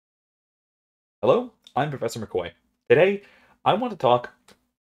Hello, I'm Professor McCoy. Today, I want to talk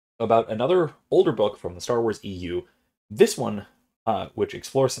about another older book from the Star Wars EU. This one, which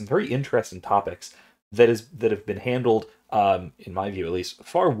explores some very interesting topics that have been handled, in my view at least,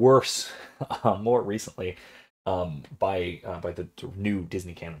 far worse more recently by the new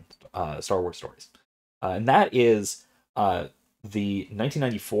Disney canon Star Wars stories, and that is the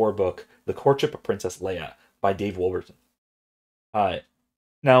 1994 book "The Courtship of Princess Leia" by Dave Wolverton. Uh,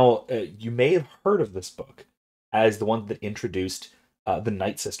 you may have heard of this book as the one that introduced the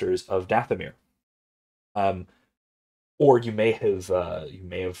Night Sisters of Dathomir, um, or you may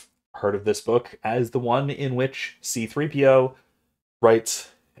have heard of this book as the one in which C-3PO writes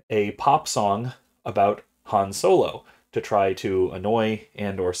a pop song about Han Solo to try to annoy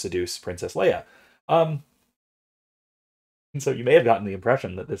and or seduce Princess Leia. Um, and so you may have gotten the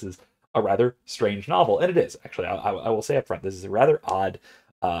impression that this is a rather strange novel, and it is actually. I will say up front, this is a rather odd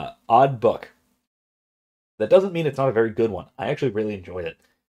book. That doesn't mean it's not a very good one. I actually really enjoyed it.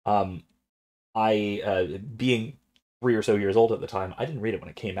 Um, being 3 or so years old at the time, I didn't read it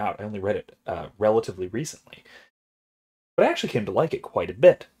when it came out. I only read it relatively recently, but I actually came to like it quite a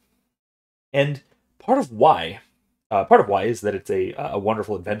bit. And part of why, part of why is that it's a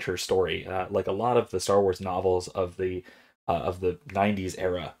wonderful adventure story, like a lot of the Star Wars novels of the '90s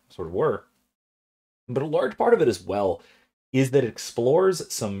era sort of were. But a large part of it as well is that it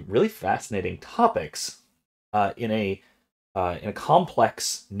explores some really fascinating topics uh, in a in a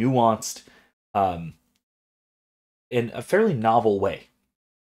complex, nuanced, um, in a fairly novel way.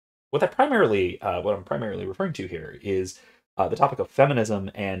 What I'm primarily referring to here is the topic of feminism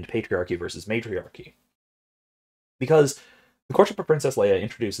and patriarchy versus matriarchy, because the Courtship of Princess Leia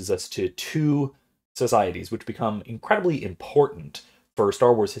introduces us to two societies which become incredibly important for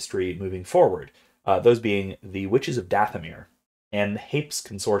Star Wars history moving forward. Those being the Witches of Dathomir and the Hapes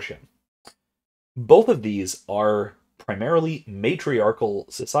Consortium. Both of these are primarily matriarchal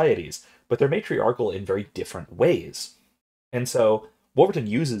societies, but they're matriarchal in very different ways. And so Wolverton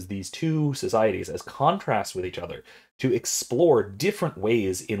uses these two societies as contrasts with each other to explore different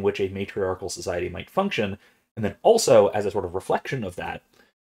ways in which a matriarchal society might function, and then also, as a sort of reflection of that,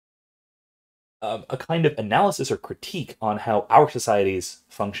 a kind of analysis or critique on how our societies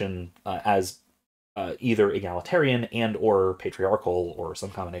function as either egalitarian and or patriarchal or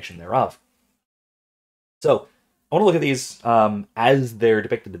some combination thereof. So I want to look at these as they're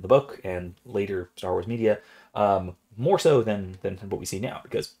depicted in the book and later Star Wars media, more so than what we see now,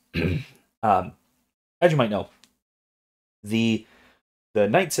 because um, as you might know, the the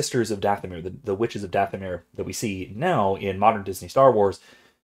Night Sisters of Dathomir, the Witches of Dathomir that we see now in modern Disney Star Wars,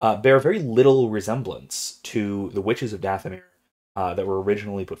 bear very little resemblance to the Witches of Dathomir that were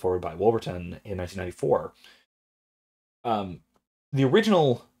originally put forward by Wolverton in 1994. Um, the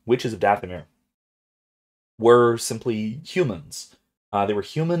original Witches of Dathomir were simply humans. They were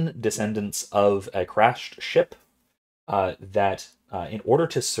human descendants of a crashed ship that, in order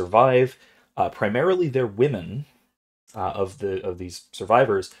to survive, primarily their women of these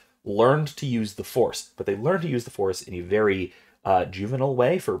survivors learned to use the Force, but they learned to use the Force in a very juvenile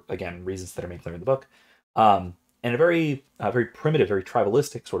way for again reasons that are made clear in the book, in a very primitive, very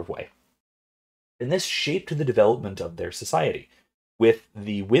tribalistic sort of way. And this shaped the development of their society, with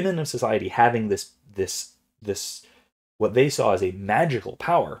the women of society having this what they saw as a magical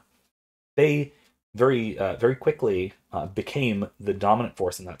power. They very quickly became the dominant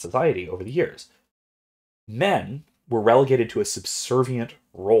force in that society over the years. Men were relegated to a subservient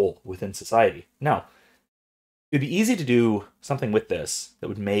role within society. Now, it'd be easy to do something with this that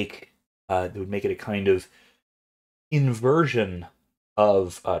would make it a kind of inversion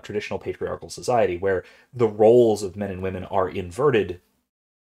of traditional patriarchal society, where the roles of men and women are inverted,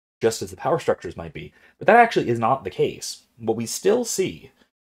 just as the power structures might be. But that actually is not the case. What we still see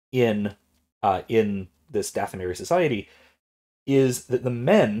in this Dathomiri society is that the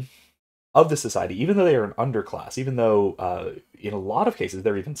men of the society, even though they are an underclass, even though in a lot of cases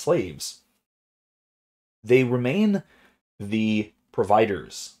they're even slaves, they remain the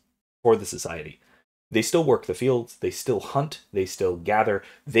providers for the society. They still work the fields, they still hunt, they still gather,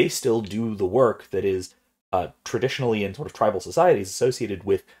 they still do the work that is traditionally in sort of tribal societies associated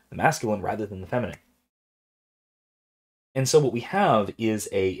with the masculine rather than the feminine. And so what we have is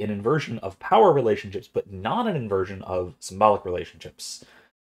an inversion of power relationships, but not an inversion of symbolic relationships.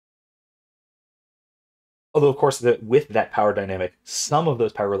 Although, of course, with that power dynamic, some of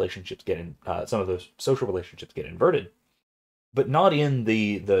those power relationships some of those social relationships get inverted, but not in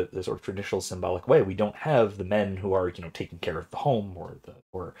the sort of traditional symbolic way. We don't have the men who are taking care of the home or the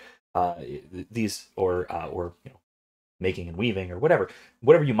or these or making and weaving, or whatever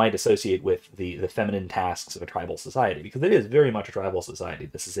you might associate with the feminine tasks of a tribal society, because it is very much a tribal society.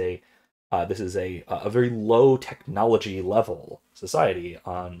 This is a very low technology level society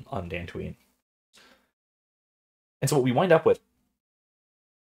on Dantooine. And so what we wind up with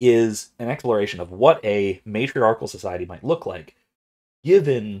is an exploration of what a matriarchal society might look like,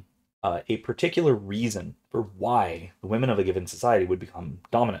 given a particular reason for why the women of a given society would become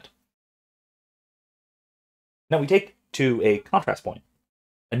dominant. Now we take to a contrast point.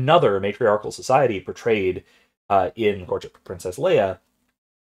 Another matriarchal society portrayed in Courtship of Princess Leia,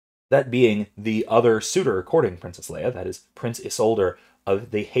 that being the other suitor courting Princess Leia, that is Prince Isolder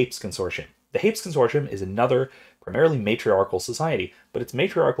of the Hapes Consortium. The Hapes Consortium is another primarily matriarchal society, but it's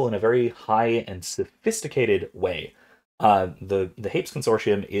matriarchal in a very high and sophisticated way. The Hapes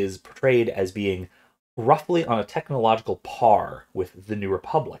Consortium is portrayed as being roughly on a technological par with the New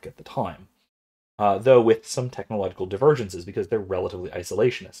Republic at the time, though with some technological divergences because they're relatively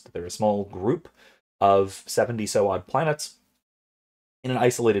isolationist. They're a small group of 70-so-odd planets in an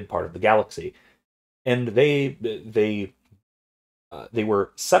isolated part of the galaxy, and they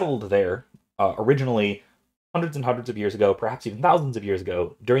were settled there originally hundreds and hundreds of years ago, perhaps even thousands of years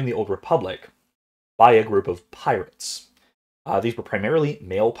ago, during the Old Republic, by a group of pirates. These were primarily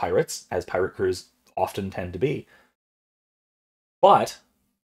male pirates, as pirate crews often tend to be. But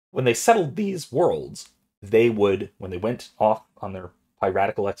when they settled these worlds, when they went off on their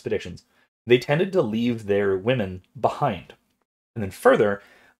piratical expeditions, they tended to leave their women behind. And then further,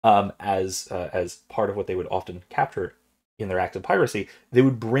 as part of what they would often capture in their act of piracy, they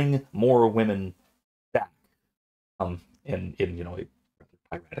would bring more women back, in a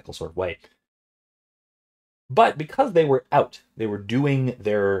piratical sort of way. But because they were out, they were doing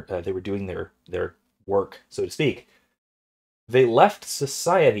their work, so to speak. They left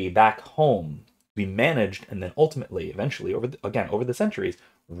society back home to be managed, and then ultimately, eventually, over the centuries,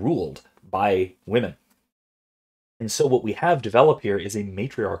 ruled by women. And so what we have developed here is a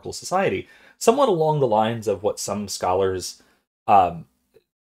matriarchal society, somewhat along the lines of what some scholars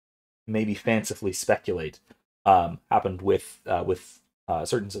maybe fancifully speculate happened with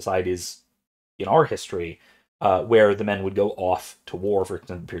certain societies in our history, where the men would go off to war for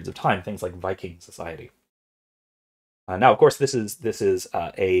extended periods of time, things like Viking society. Now, of course, this is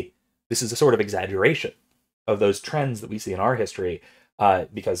a sort of exaggeration of those trends that we see in our history,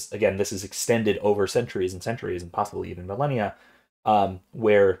 because again, this is extended over centuries and centuries, and possibly even millennia,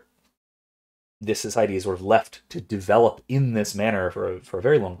 where this society is sort of left to develop in this manner for a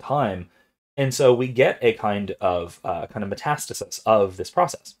very long time, and so we get a kind of metastasis of this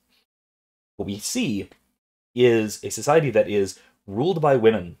process. What we see is a society that is ruled by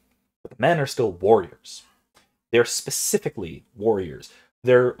women, but the men are still warriors. They're specifically warriors.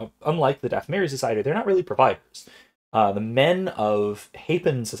 They're, unlike the Dathomiri society, they're not really providers. The men of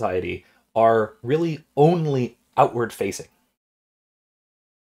Hapen society are really only outward-facing.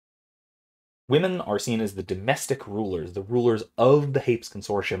 Women are seen as the domestic rulers, the rulers of the Hapes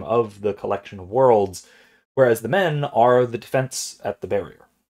Consortium, of the collection of worlds, whereas the men are the defense at the barrier.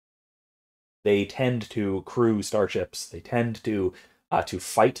 They tend to crew starships. They tend to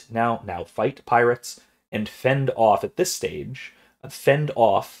fight fight pirates and fend off at this stage,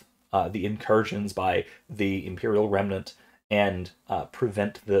 the incursions by the Imperial Remnant, and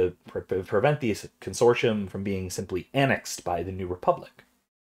prevent the consortium from being simply annexed by the New Republic.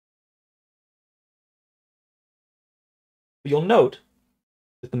 But you'll note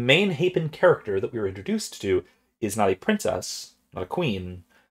that the main Hapen character that we were introduced to is not a princess, not a queen,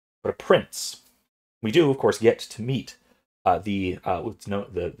 but a prince. We do, of course, get to meet the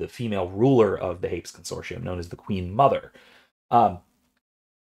female ruler of the Hapes Consortium, known as the Queen Mother.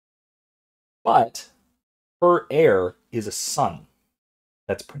 But her heir is a son.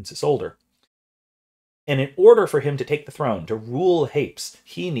 That's Prince Isolder. And in order for him to take the throne, to rule Hapes,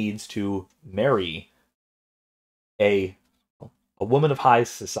 he needs to marry a woman of high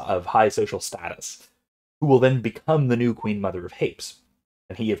social status, who will then become the new Queen Mother of Hapes.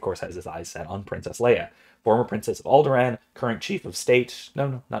 And he, of course, has his eyes set on Princess Leia, former Princess of Alderaan, current Chief of State.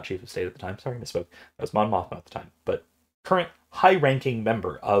 No, not Chief of State at the time. Sorry, misspoke. That was Mon Mothma at the time. But current high-ranking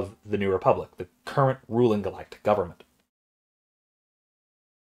member of the New Republic, the current ruling galactic government.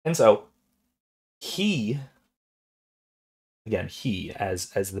 And so, he, as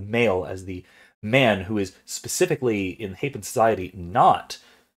the male, as the man who is specifically in Hapen society not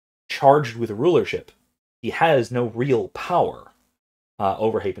charged with rulership, he has no real power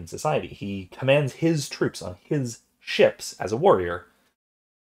over Hapen society. He commands his troops on his ships as a warrior,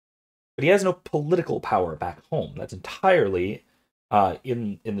 but he has no political power back home. That's entirely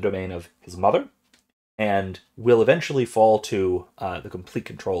in the domain of his mother and will eventually fall to the complete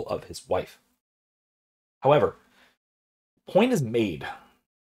control of his wife. However, point is made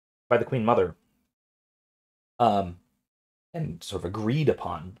by the Queen Mother, and sort of agreed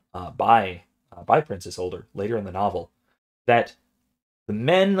upon by Princess Older later in the novel, that the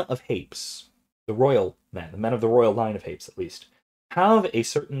men of Hapes, the royal men, the men of the royal line of Hapes at least, have a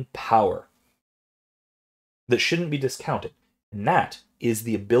certain power that shouldn't be discounted, and that is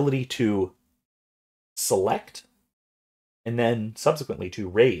the ability to select and then subsequently to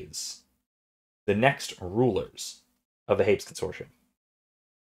raise the next rulers of the Hapes Consortium.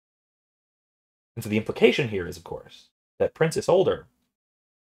 And so the implication here is, of course, that Princess Older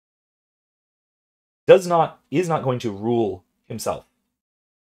is not going to rule himself.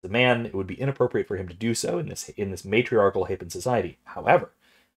 As a man, it would be inappropriate for him to do so in this matriarchal Hapen society. However,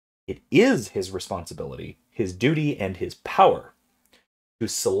 it is his responsibility, his duty, and his power to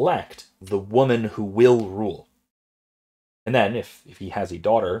select the woman who will rule. And then, if he has a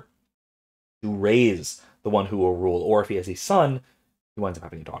daughter, to raise the one who will rule, or if he has a son, he winds up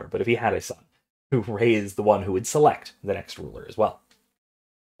having a daughter, but if he had a son, to raise the one who would select the next ruler as well.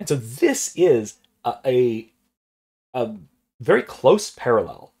 And so this is a very close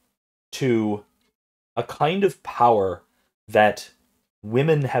parallel to a kind of power that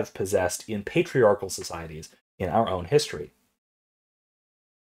women have possessed in patriarchal societies in our own history.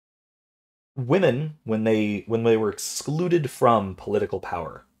 Women, when they were excluded from political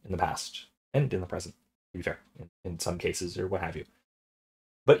power in the past, and in the present, to be fair, in some cases, or what have you.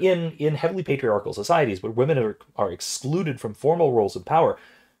 But in heavily patriarchal societies, where women are excluded from formal roles of power,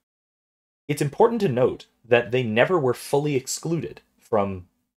 it's important to note that they never were fully excluded from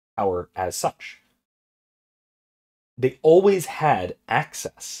power as such. They always had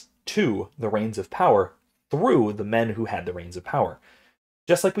access to the reins of power through the men who had the reins of power.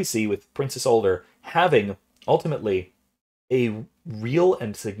 Just like we see with Princess Older having, ultimately, a real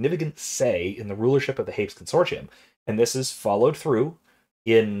and significant say in the rulership of the Hapes Consortium. And this is followed through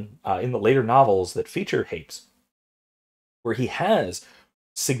in the later novels that feature Hapes, where he has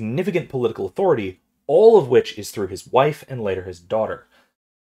significant political authority, all of which is through his wife and later his daughter.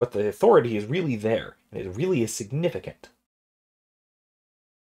 But the authority is really there, and it really is significant.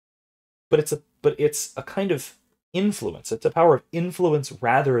 But it's a kind of influence. It's a power of influence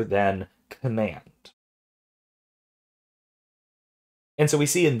rather than command. And so we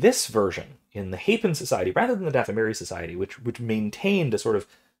see in this version, in the Hapen Society, rather than the Dathomiri Society, which maintained a sort of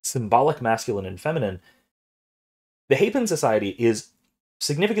symbolic masculine and feminine, the Hapen Society is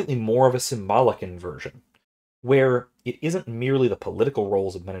significantly more of a symbolic inversion, where it isn't merely the political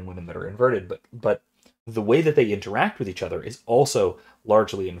roles of men and women that are inverted, but the way that they interact with each other is also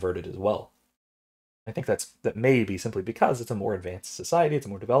largely inverted as well. I think that may be simply because it's a more advanced society, it's a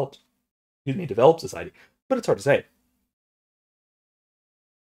more developed society, but it's hard to say.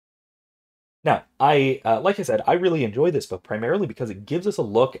 Now, like I said, I really enjoy this book primarily because it gives us a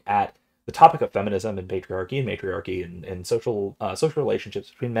look at the topic of feminism and patriarchy and matriarchy and social relationships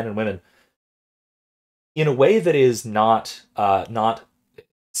between men and women in a way that is not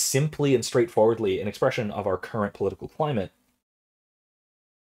simply and straightforwardly an expression of our current political climate,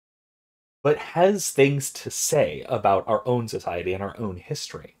 but has things to say about our own society and our own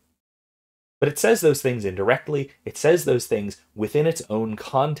history. But it says those things indirectly, it says those things within its own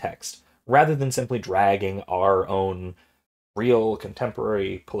context, rather than simply dragging our own real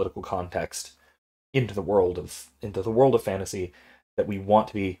contemporary political context into the world of fantasy that we want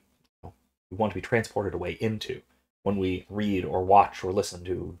to be transported away into when we read or watch or listen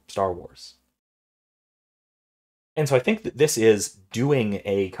to Star Wars. And so I think that this is doing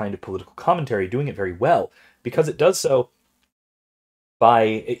a kind of political commentary, doing it very well, because it does so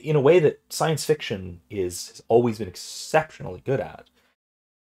in a way that science fiction has always been exceptionally good at,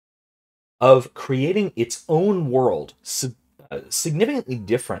 of creating its own world significantly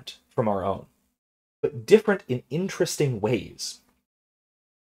different from our own, but different in interesting ways.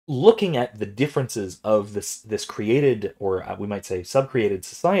 Looking at the differences of this created, or we might say sub-created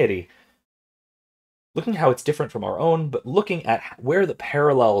society, looking how it's different from our own, but looking at where the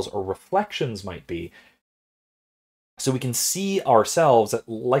parallels or reflections might be, so we can see ourselves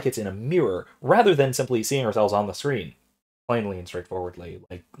like it's in a mirror, rather than simply seeing ourselves on the screen, plainly and straightforwardly,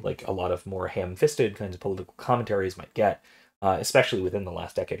 like a lot of more ham-fisted kinds of political commentaries might get, especially within the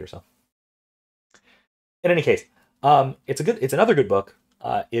last decade or so. In any case, it's another good book.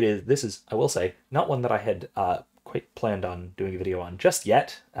 This is, I will say, not one that I had quite planned on doing a video on just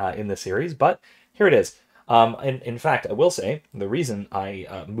yet in this series, but here it is. In fact, I will say the reason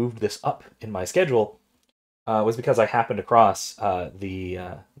I moved this up in my schedule was because I happened across the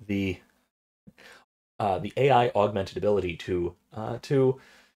the AI augmented ability to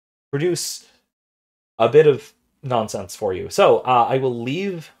produce a bit of nonsense for you. So I will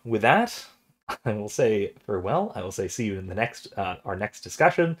leave with that. I will say farewell. I will say see you in the next our next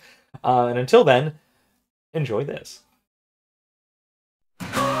discussion. And until then, enjoy this.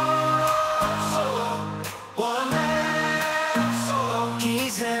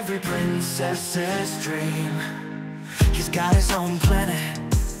 He's every princess's dream. He's got his own planet,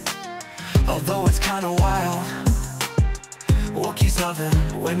 although it's kinda wild. Wookiees love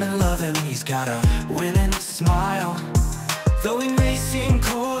him, women love him. He's got a winning smile. Though he may seem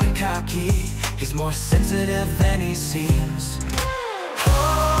cool and cocky, he's more sensitive than he seems.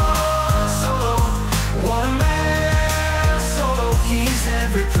 Oh, Solo, what a man, Solo. He's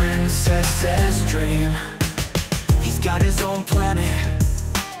every princess's dream. He's got his own planet,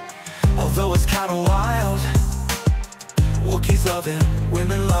 although it's kinda wild. Wookiees love him,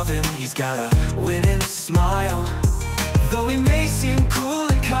 women love him. He's got a winning smile. Though he may seem cool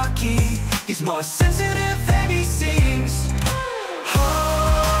and cocky, he's more sensitive than he seems.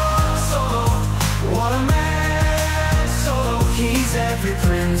 Oh, Solo, what a man, Solo. He's every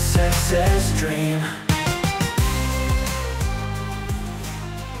princess's dream.